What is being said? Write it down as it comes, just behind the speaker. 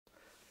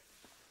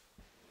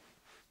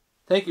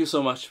Thank you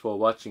so much for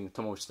watching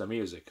Tomo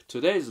Music.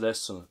 Today's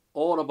lesson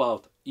all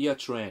about ear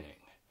training.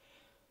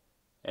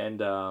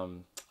 And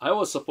I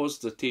was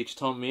supposed to teach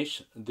Tom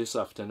Mish this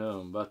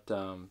afternoon, but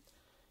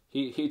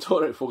he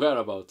totally forgot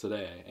about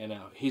today. And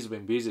he's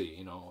been busy,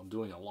 you know,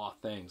 doing a lot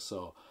of things,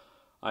 so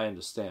I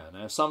understand.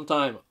 And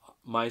sometimes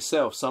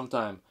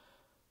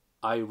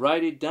I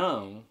write it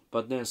down,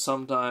 but then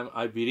sometimes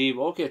I believe,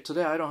 okay,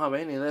 today I don't have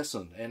any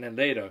lesson. And then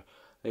later,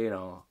 you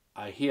know,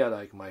 I hear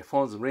like my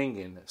phone's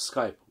ringing,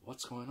 Skype,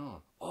 what's going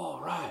on?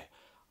 Oh, right,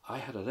 I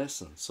had a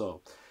lesson.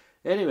 So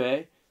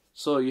anyway,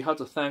 so you have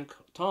to thank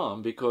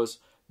Tom because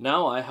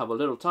now I have a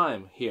little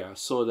time here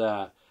so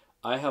that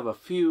I have a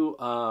few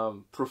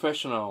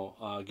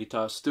professional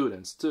guitar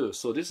students too.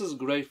 So this is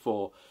great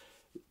for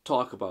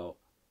talk about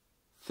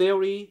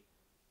theory,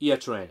 ear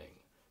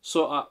training.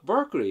 So at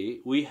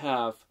Berklee, we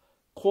have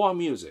core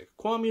music.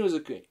 Core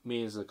music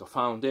means like a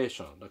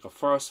foundation, like a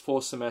first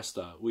 4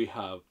 semester. We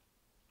have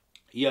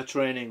ear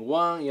training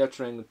 1, ear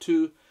training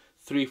 2,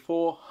 3,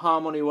 4,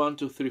 harmony 1,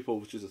 2, 3, 4,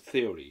 which is a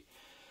theory,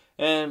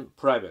 and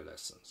private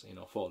lessons, you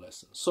know, 4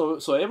 lessons.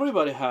 So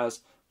everybody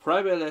has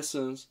private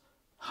lessons,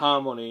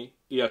 harmony,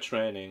 ear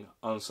training,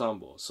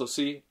 ensemble. So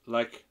see,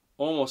 like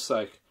almost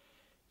like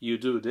you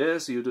do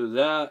this, you do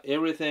that,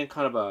 everything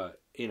kind of a,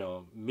 you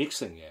know,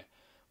 mixing it.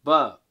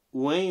 But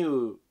when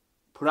you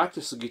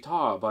practice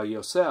guitar by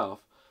yourself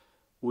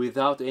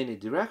without any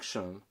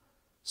direction,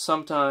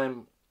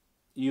 sometimes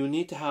you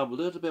need to have a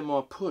little bit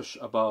more push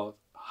about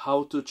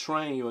how to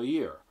train your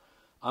ear.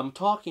 I'm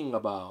talking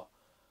about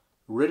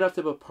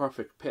relative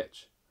perfect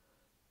pitch.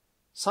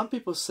 Some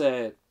people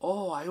said,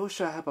 oh, I wish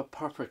I have a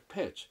perfect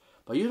pitch.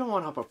 But you don't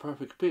want to have a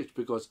perfect pitch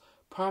because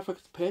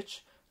perfect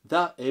pitch,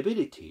 that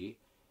ability,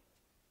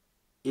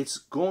 it's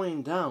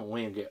going down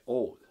when you get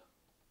old.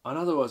 In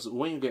other words,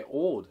 when you get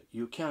old,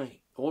 you can't,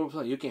 all of a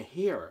sudden you can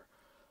hear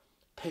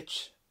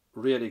pitch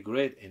really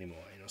great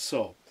anymore. You know,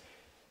 so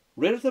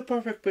relative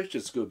perfect pitch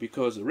is good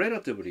because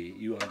relatively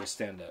you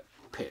understand that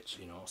pitch,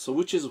 you know, so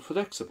which is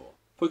flexible.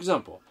 For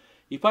example,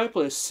 if I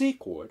play C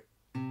chord,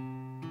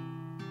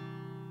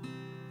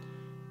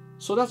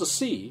 so that's a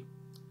C,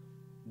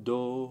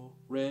 do,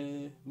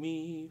 re,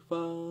 mi,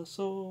 fa,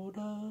 sol,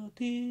 la,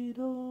 ti,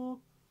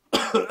 do.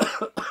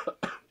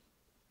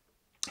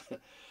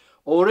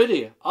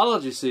 Already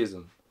allergy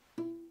season.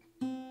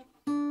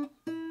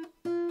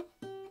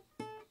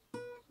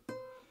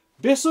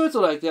 Best way to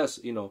like this,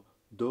 you know,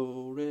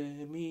 do,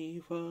 re, mi,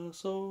 fa,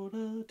 sol,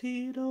 la,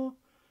 ti, do,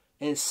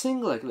 and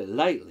sing like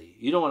lightly.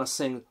 You don't want to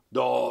sing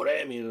do,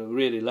 re, mi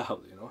really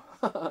loud, you know.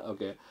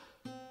 Okay.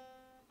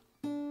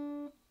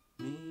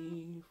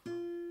 Mi, fa.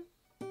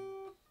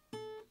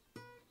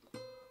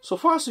 So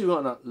first you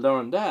want to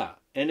learn that,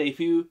 and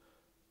if you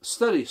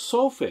study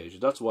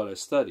solfege, that's what I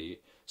study.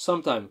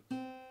 Sometimes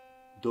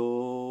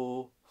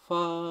do,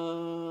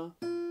 fa,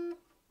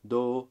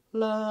 do,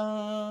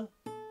 la,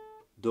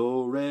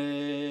 do,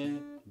 re,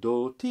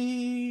 do,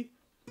 ti.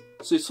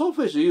 See,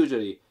 solfege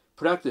usually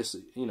practice,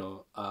 you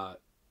know,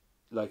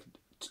 like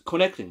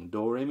connecting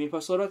do, re, mi,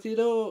 fa, sol, la, ti,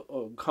 do,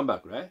 or come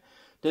back, right?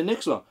 The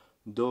next one,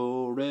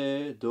 do,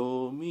 re,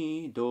 do,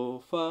 mi,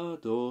 do, fa,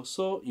 do,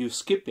 so, you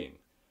skipping.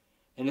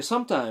 And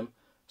sometimes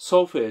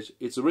solfege,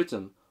 it's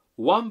written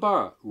 1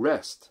 bar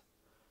rest.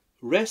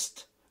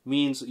 Rest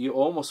means you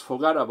almost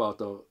forgot about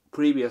the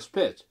previous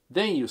pitch.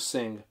 Then you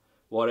sing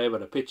whatever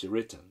the pitch is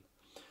written.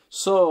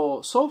 So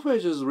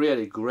solfege is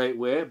really great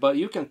way, but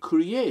you can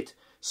create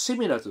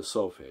similar to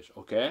solfege,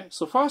 okay?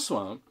 So first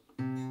one,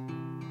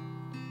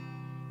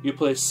 you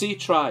play C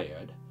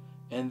triad,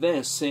 and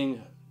then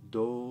sing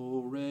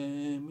do,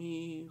 re,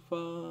 mi,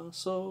 fa,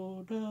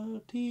 sol, la,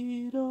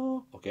 ti,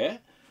 do, okay?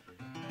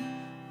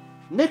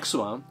 Next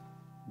one,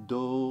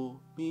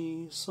 do,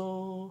 mi,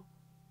 so,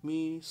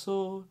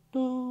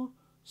 do,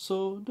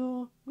 so,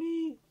 do,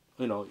 mi.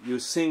 You know, you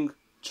sing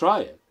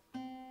triad.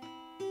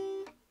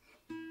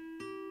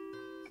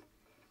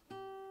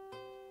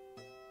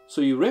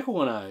 So you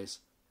recognize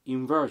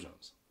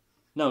inversions.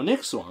 Now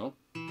next one,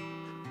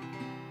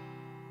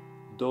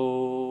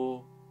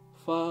 do,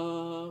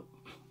 fa,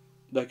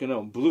 like, you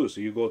know, blues.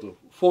 So you go to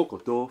 4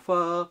 chord, do,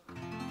 fa,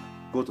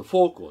 go to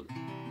 4 chord,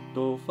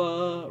 do,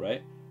 fa,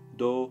 right?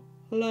 Do,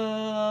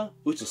 la,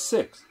 which is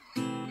 6.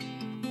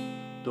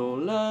 Do,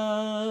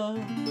 la,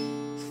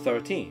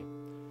 13.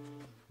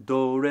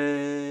 Do,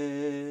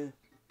 re,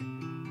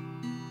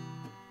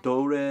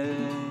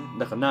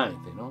 like a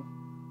 9th, you know?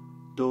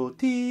 Do,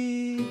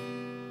 ti,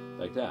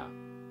 like that,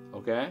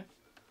 okay?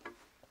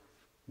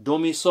 Do,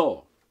 mi,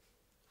 so,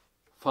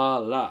 fa,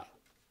 la,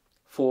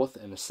 4th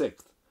and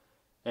 6th,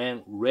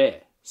 and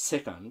re,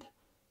 2nd,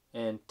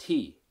 and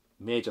ti,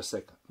 major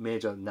 2nd,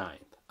 major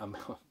 9th.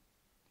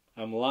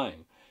 I'm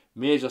lying,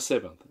 major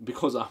 7th,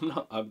 because I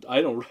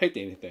don't write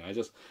anything. I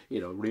just,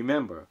 you know,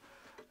 remember,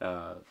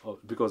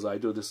 because I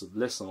do this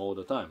lesson all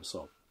the time.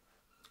 So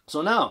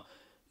now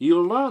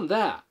you learn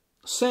that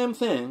same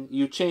thing.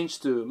 You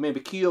change to maybe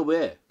key of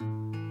A.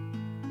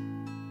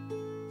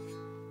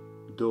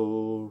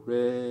 Do,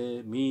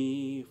 re,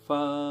 mi,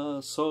 fa,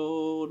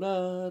 sol,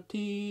 la,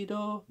 ti,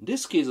 do.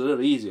 This key is a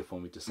little easier for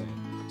me to sing.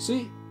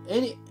 See,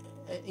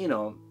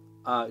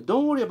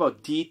 don't worry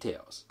about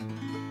details.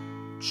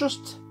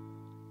 Just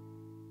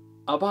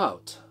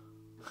about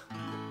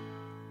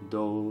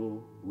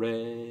do,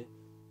 re,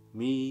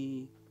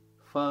 mi,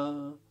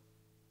 fa,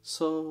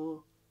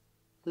 sol,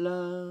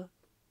 la,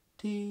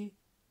 ti,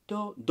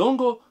 do. Don't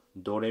go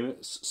do, re, mi.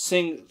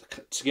 Sing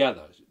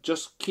together.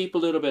 Just keep a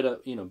little bit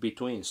of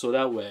between, so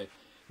that way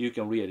you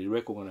can really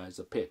recognize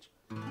the pitch.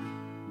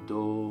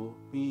 Do,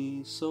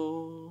 mi,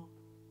 so,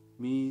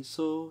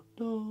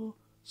 do,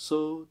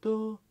 so,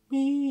 do,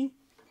 mi.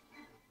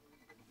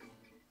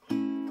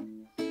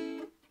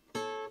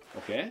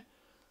 Okay,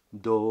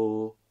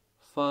 do,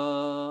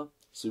 fa.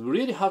 So you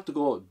really have to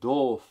go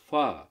do,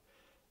 fa.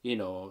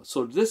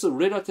 So this is a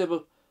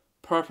relative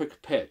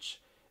perfect pitch.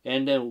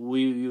 And then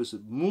we use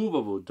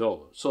movable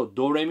do. So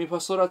do, re, mi, fa,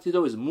 sol, la, ti,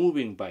 do is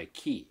moving by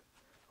key.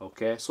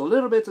 Okay, so a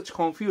little bit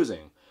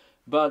confusing,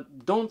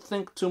 but don't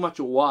think too much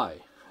why.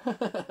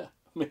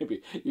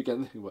 Maybe you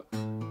can think about.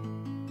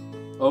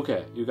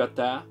 Okay, you got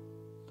that?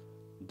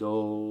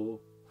 Do,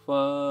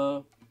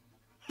 fa.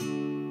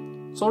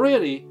 So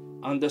really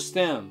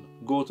understand.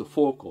 Go to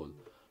 4 chord.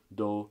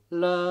 Do,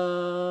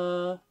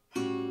 la.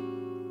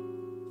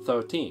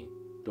 13.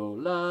 Do,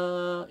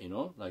 la.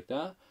 Like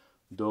that.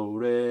 Do,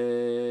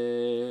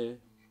 re.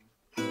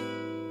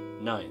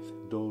 9th.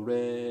 Do,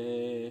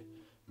 re.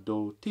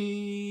 Do,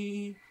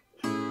 ti.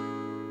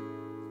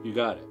 You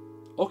got it.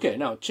 Okay,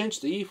 now change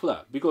the E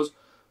flat, because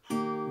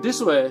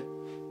this way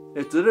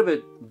it's a little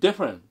bit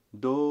different.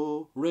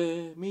 Do,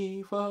 re,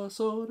 mi, fa,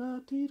 sol, la,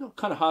 ti, do.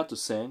 Kind of hard to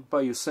sing,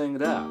 but you sing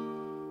that.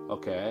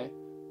 Okay.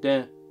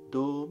 Then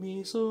do,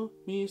 mi, so,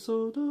 do,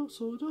 so,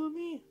 do,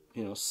 mi.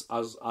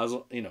 As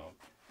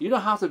you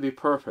don't have to be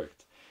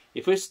perfect.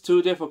 If it's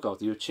too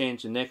difficult, you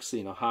change the next,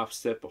 half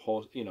step,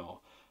 whole,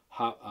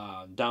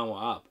 down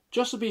or up.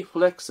 Just be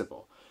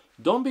flexible.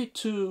 Don't be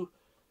too,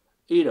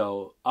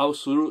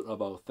 absolute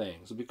about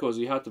things, because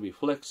you have to be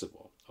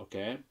flexible.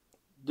 Okay,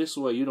 this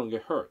way you don't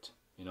get hurt.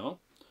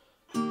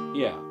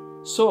 Yeah.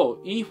 So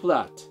E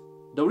flat.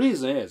 The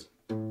reason is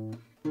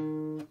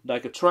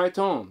like a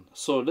tritone,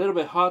 so a little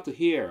bit hard to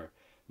hear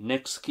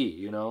next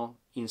key,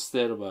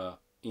 instead of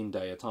in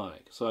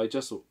diatonic. So I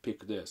just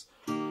pick this.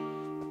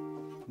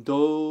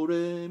 Do,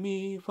 re,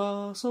 mi,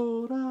 fa,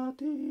 sol, la,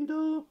 ti,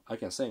 do. I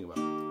can sing about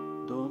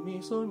do, mi,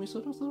 do, mi.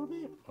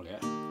 Okay,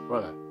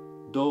 right.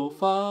 Do,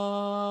 fa,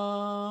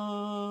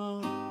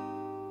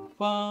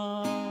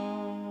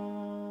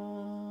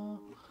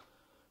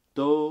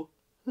 do,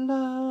 la,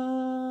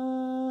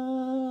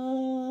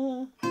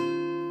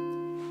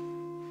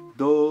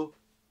 do,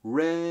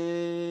 re.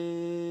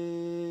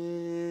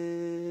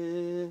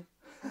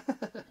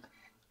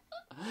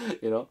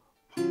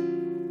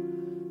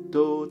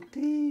 Do,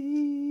 ti.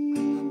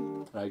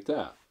 Like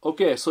that.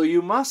 Okay, so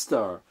you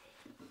master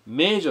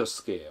major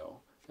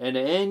scale, and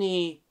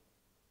any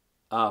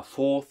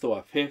 4th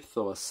or 5th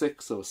or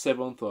 6th or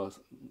 7th or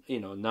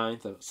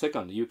 9th or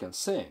 2nd you can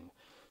sing.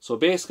 So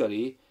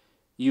basically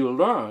you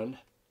learn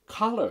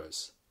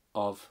colors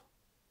of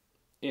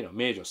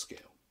major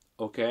scale.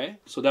 Okay,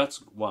 so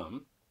that's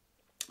one.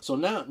 So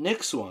now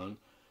next one,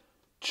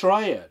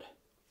 triad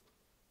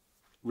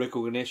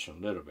recognition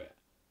a little bit.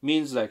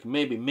 Means like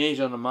maybe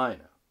major and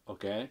minor.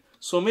 Okay,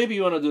 so maybe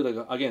you want to do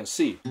like again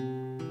C.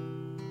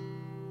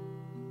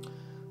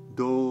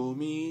 Do,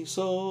 mi,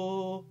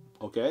 so.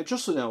 Okay,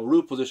 just now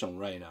root position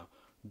right now.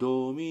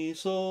 Do, mi,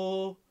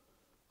 so.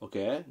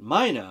 Okay,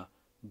 minor.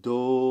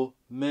 Do,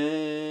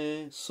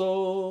 me,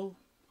 so.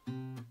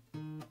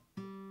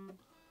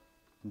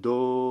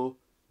 Do,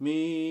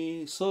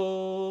 mi,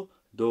 so.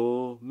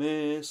 Do,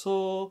 me,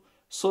 so.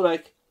 So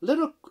like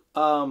little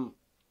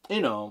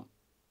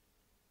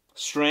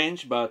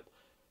strange, but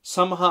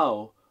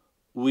somehow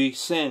we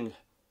sing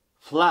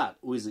flat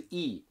with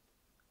E.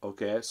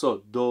 Okay,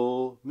 so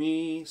do,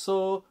 mi,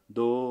 so,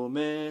 do,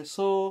 me,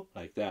 so,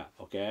 like that.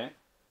 Okay,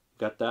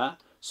 got that?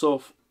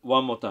 So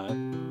one more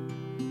time.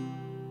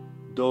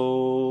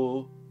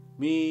 Do,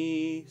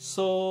 mi,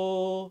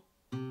 so,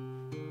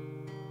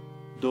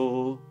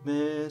 do,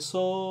 me,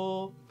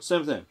 so.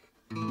 Same thing.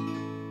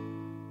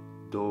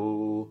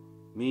 Do,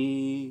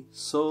 mi,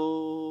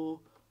 so,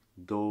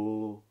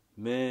 do,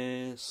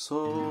 me,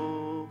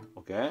 so.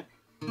 Okay.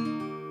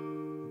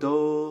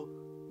 Do,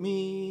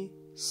 mi,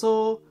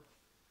 so.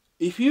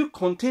 If you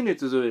continue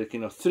to do it,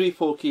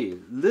 3-4 key,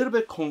 little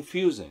bit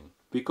confusing,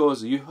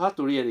 because you have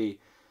to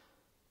really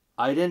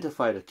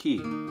identify the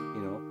key.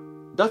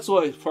 That's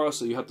why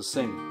first you have to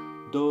sing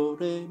do,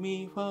 re,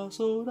 mi, fa,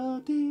 sol, la,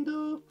 ti,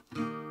 do.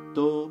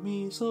 Do,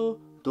 mi, so,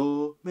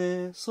 do,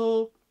 me,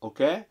 so.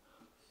 Okay,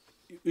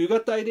 you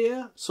got the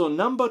idea? So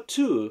number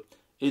 2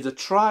 is a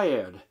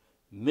triad,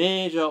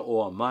 major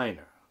or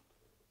minor.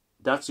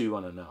 That's what you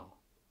want to know,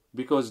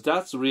 because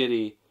that's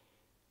really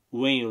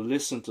when you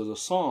listen to the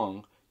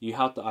song, you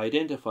have to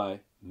identify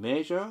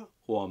major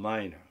or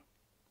minor.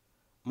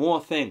 More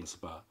things,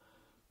 but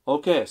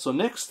okay. So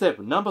next step,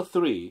 number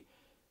 3,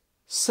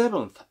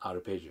 7th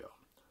arpeggio.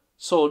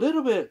 So a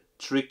little bit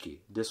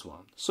tricky, this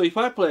one. So if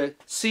I play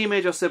C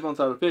major 7th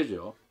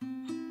arpeggio,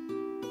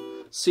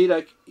 see,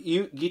 like,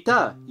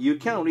 guitar, you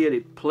can't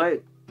really play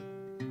it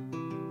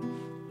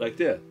like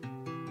that.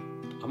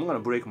 I'm gonna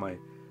break my,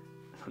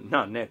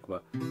 not neck,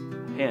 but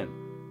hand.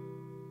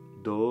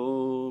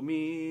 Do,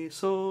 mi,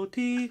 so,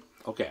 ti.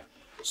 Okay,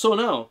 so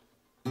now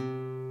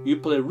you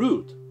play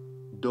root.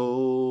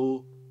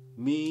 Do,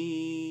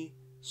 mi,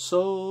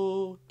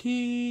 so,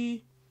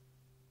 ti.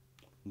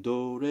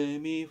 Do, re,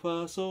 mi,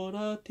 fa, sol,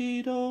 la,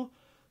 ti, do.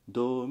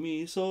 Do,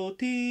 mi, so,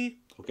 ti.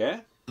 Okay?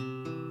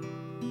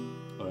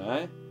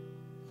 Alright?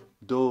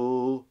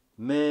 Do,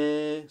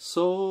 me,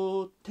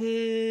 so,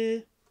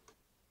 te.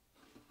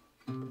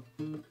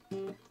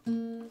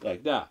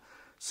 Like that.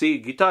 See,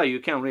 guitar you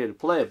can't really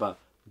play, but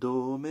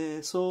do,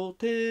 me, so,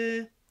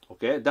 te.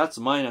 Okay, that's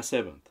minor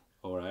 7th.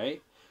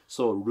 Alright?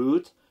 So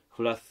root,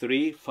 flat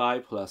 3,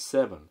 5, plus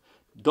 7.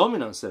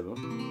 Dominant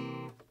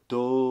 7.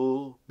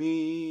 Do,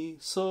 mi,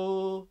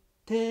 so,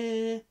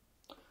 te.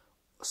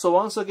 So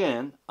once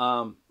again,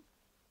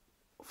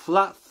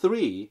 flat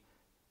 3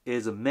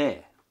 is me.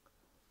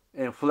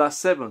 And flat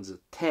 7 is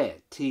te,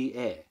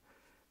 T-A.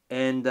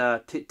 And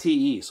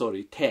T-E,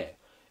 sorry, te.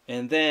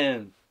 And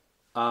then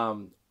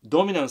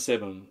dominant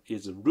 7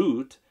 is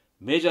root,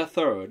 major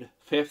 3rd,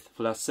 5th,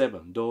 flat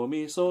 7. Do,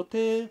 mi, so,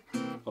 te.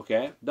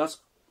 Okay, that's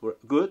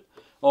good.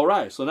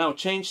 Alright, so now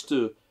change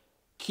to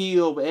key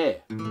of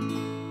A.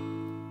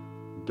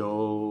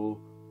 Do,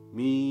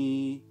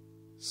 mi,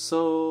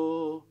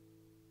 so,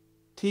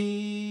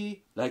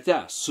 ti. Like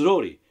that,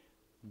 slowly.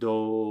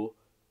 Do,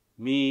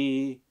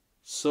 mi,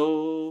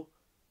 so,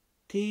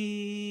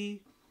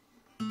 ti.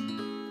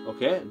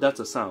 Okay, that's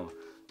a sound.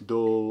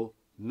 Do,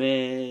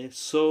 me,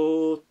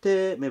 so,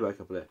 te. Maybe I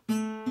can play.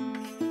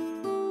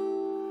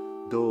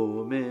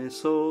 Do, me,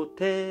 so,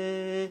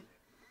 te.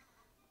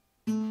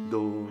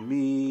 Do,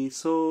 mi,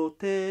 so,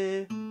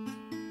 te.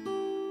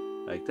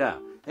 Like that.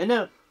 And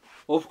then,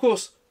 of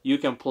course, you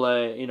can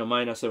play, you know,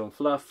 minor 7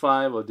 flat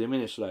 5 or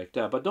diminish like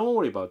that. But don't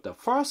worry about that.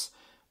 First,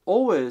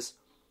 always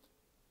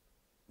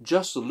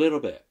just a little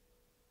bit,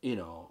 you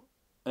know.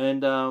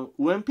 And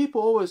when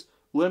people,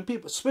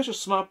 especially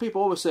smart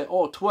people, always say,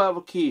 oh,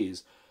 12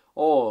 keys,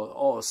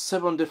 or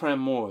 7 different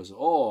modes,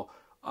 or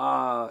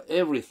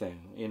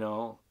everything, you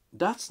know.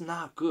 That's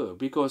not good,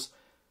 because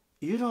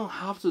you don't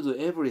have to do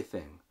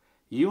everything.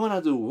 You want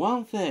to do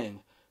one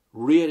thing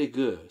really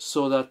good,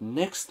 so that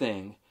next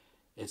thing,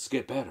 it's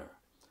get better.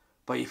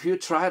 But if you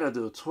try to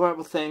do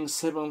 12 things,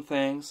 7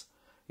 things,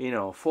 you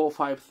know, 4,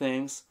 5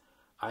 things,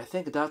 I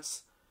think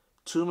that's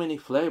too many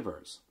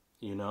flavors,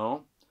 you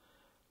know.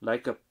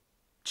 Like a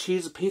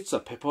cheese pizza,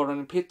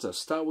 pepperoni pizza,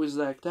 start with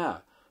like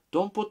that.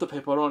 Don't put the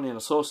pepperoni in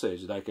a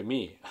sausage like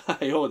me.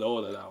 I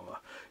ordered that one.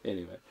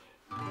 Anyway,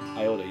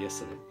 I ordered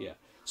yesterday, yeah.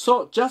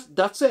 So just,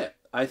 that's it.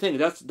 I think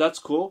that's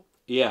cool,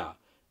 yeah.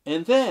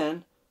 And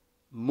then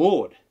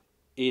mode,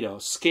 you know,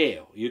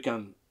 scale. You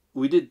can,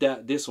 we did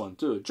this one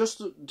too. Just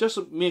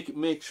to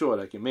make sure,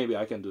 like, maybe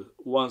I can do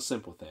one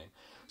simple thing.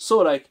 So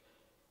like,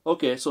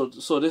 okay, so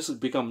this has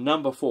become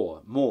number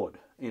 4, mode,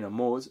 you know,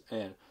 modes.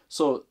 And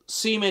so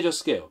C major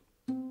scale.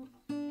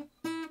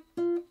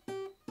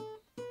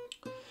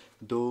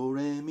 Do,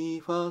 re, mi,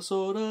 fa,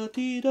 sol, la,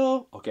 ti,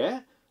 do. Okay?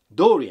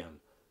 Dorian.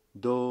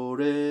 Do,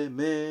 re,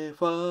 mi,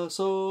 fa,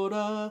 sol,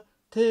 la,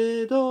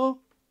 te, do.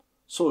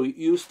 So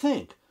you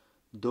think.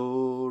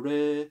 Do,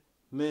 re,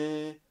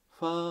 mi,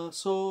 fa,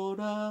 sol,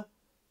 la,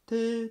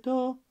 te,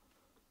 do.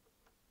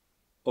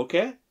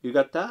 Okay? You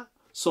got that?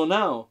 So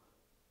now,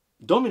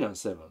 dominant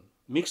 7,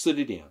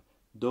 Mixolydian.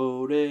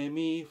 Do, re,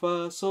 mi,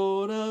 fa,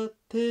 sol, la,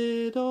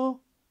 te, do.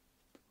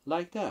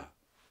 Like that.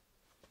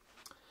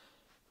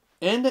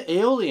 And the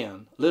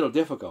Aeolian, a little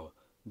difficult.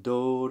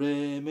 Do,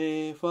 re,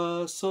 mi,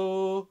 fa,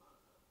 sol,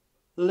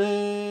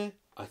 le.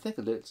 I think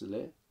it's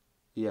le.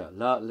 Yeah,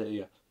 la, le,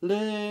 yeah.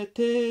 Le,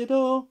 te,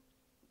 do.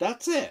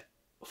 That's it.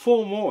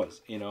 4 more,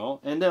 you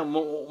know. And then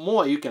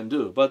more you can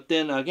do. But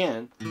then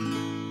again,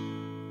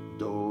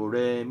 do,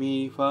 re,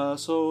 mi, fa,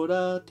 sol,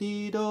 la,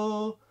 ti,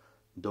 do.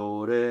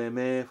 Do, re,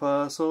 mi,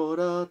 fa, sol,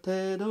 la,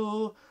 te,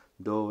 do.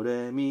 Do,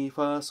 re, mi,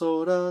 fa,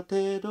 sol, la,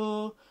 te,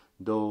 do.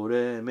 Do,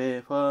 re, mi,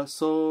 fa,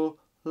 sol,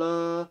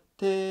 la,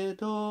 te,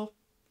 do.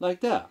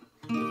 Like that.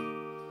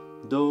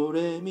 Do,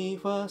 re, mi,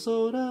 fa,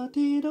 sol, la,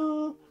 ti,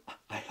 do.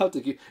 I have to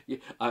give,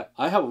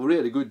 I have a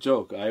really good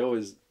joke. I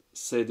always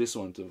say this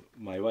one to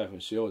my wife,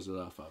 and she always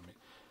laughs at me.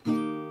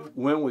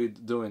 When we're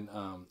doing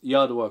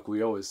yard work,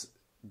 we always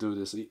do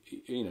this,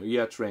 you know,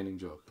 ear training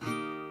joke.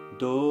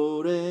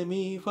 Do, re,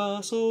 mi,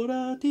 fa, sol,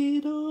 la, ti,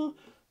 do.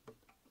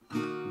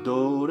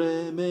 Do,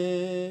 re,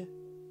 mi,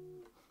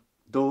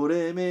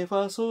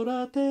 fa, sol,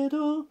 la, te,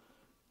 do.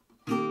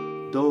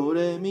 Do,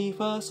 re, mi,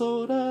 fa,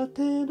 sol, la,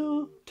 te,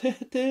 do.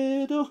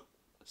 Te, do.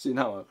 See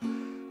now.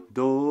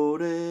 Do,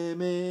 re,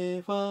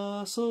 mi,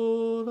 fa,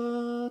 sol,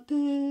 la,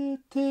 te,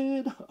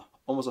 do.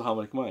 Almost a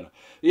harmonic minor.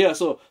 Yeah,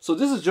 so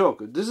this is a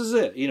joke. This is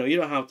it. You know, you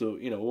don't have to,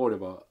 you know, worry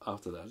about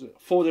after that.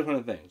 4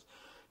 different things.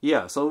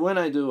 Yeah, so when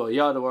I do a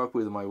yard work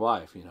with my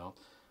wife, you know,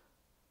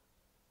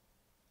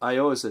 I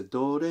always say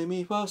do re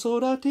mi fa sol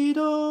la ti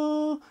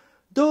do,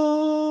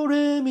 do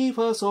re mi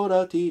fa sol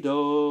la ti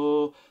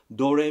do,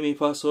 do re mi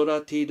fa sol la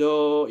ti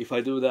do. If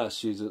I do that,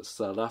 she just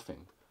start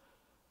laughing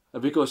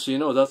because she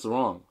knows that's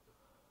wrong.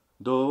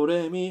 Do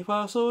re mi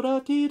fa sol la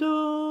ti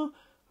do,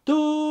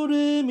 do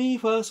re mi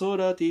fa sol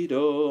la ti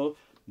do,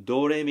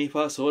 do re mi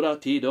fa sol la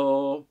ti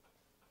do.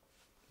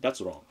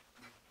 That's wrong.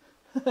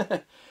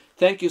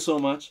 Thank you so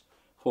much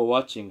for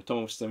watching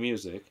Tomo the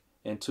Music.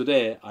 And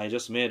today I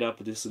just made up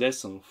this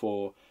lesson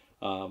for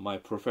my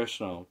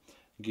professional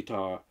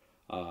guitar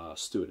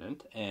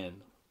student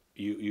and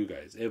you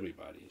guys,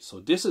 everybody. So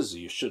this is,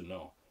 you should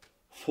know,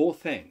 4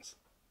 things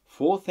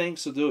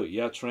to do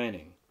your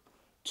training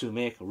to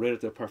make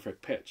relative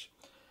perfect pitch.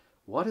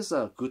 What is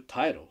a good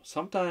title?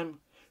 Sometime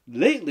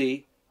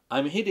lately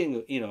I'm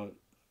hitting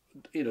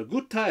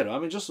good title. I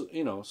mean, just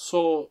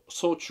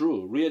so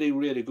true,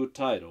 really good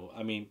title.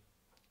 I mean,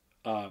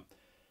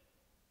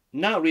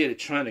 not really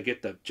trying to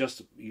get the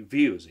just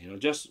views,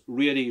 just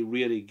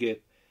really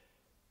get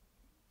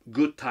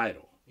good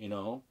title,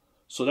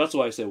 So that's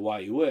why I say why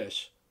you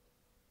wish.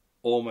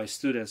 All my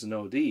students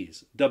know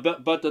these.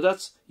 But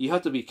that's, you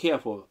have to be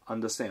careful,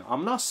 understand.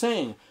 I'm not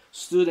saying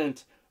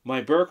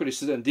my Berklee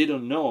student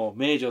didn't know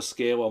major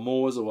scale or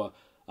modes or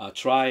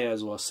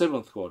triads or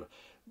 7th chord.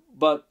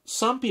 But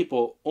some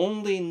people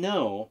only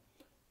know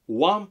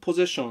one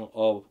position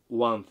of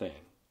one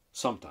thing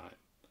sometimes.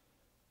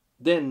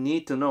 Then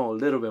need to know a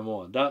little bit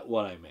more. That's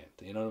what I meant.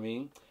 You know what I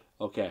mean?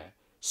 Okay.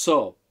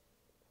 So,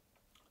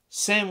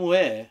 same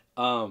way,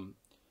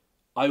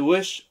 I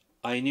wish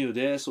I knew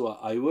this, or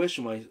I wish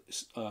my,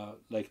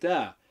 like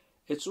that.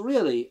 It's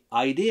really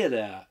idea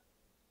that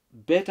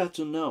better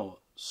to know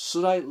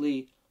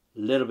slightly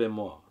little bit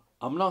more.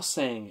 I'm not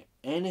saying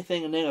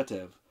anything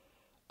negative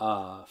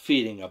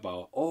feeling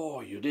about,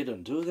 oh, you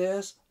didn't do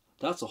this?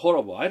 That's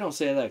horrible. I don't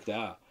say it like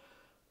that.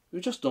 You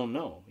just don't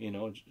know,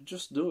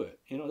 just do it.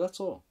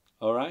 That's all.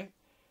 Alright?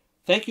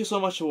 Thank you so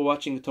much for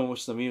watching Tomo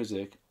the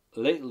Music.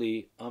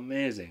 Lately,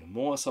 amazing.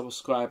 More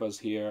subscribers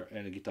here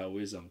and Guitar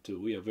Wisdom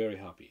too. We are very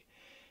happy.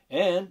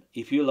 And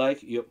if you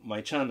like my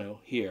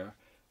channel here,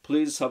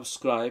 please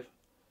subscribe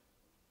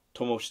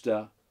Tomo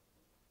the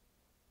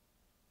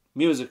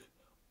Music.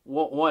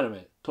 Wait a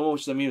minute. Tomo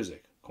the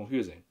Music.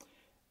 Confusing.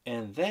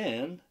 And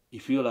then,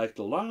 if you like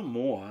to learn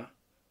more,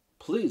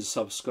 please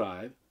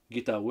subscribe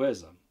Guitar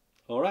Wisdom.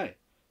 Alright.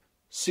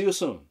 See you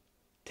soon.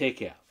 Take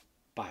care.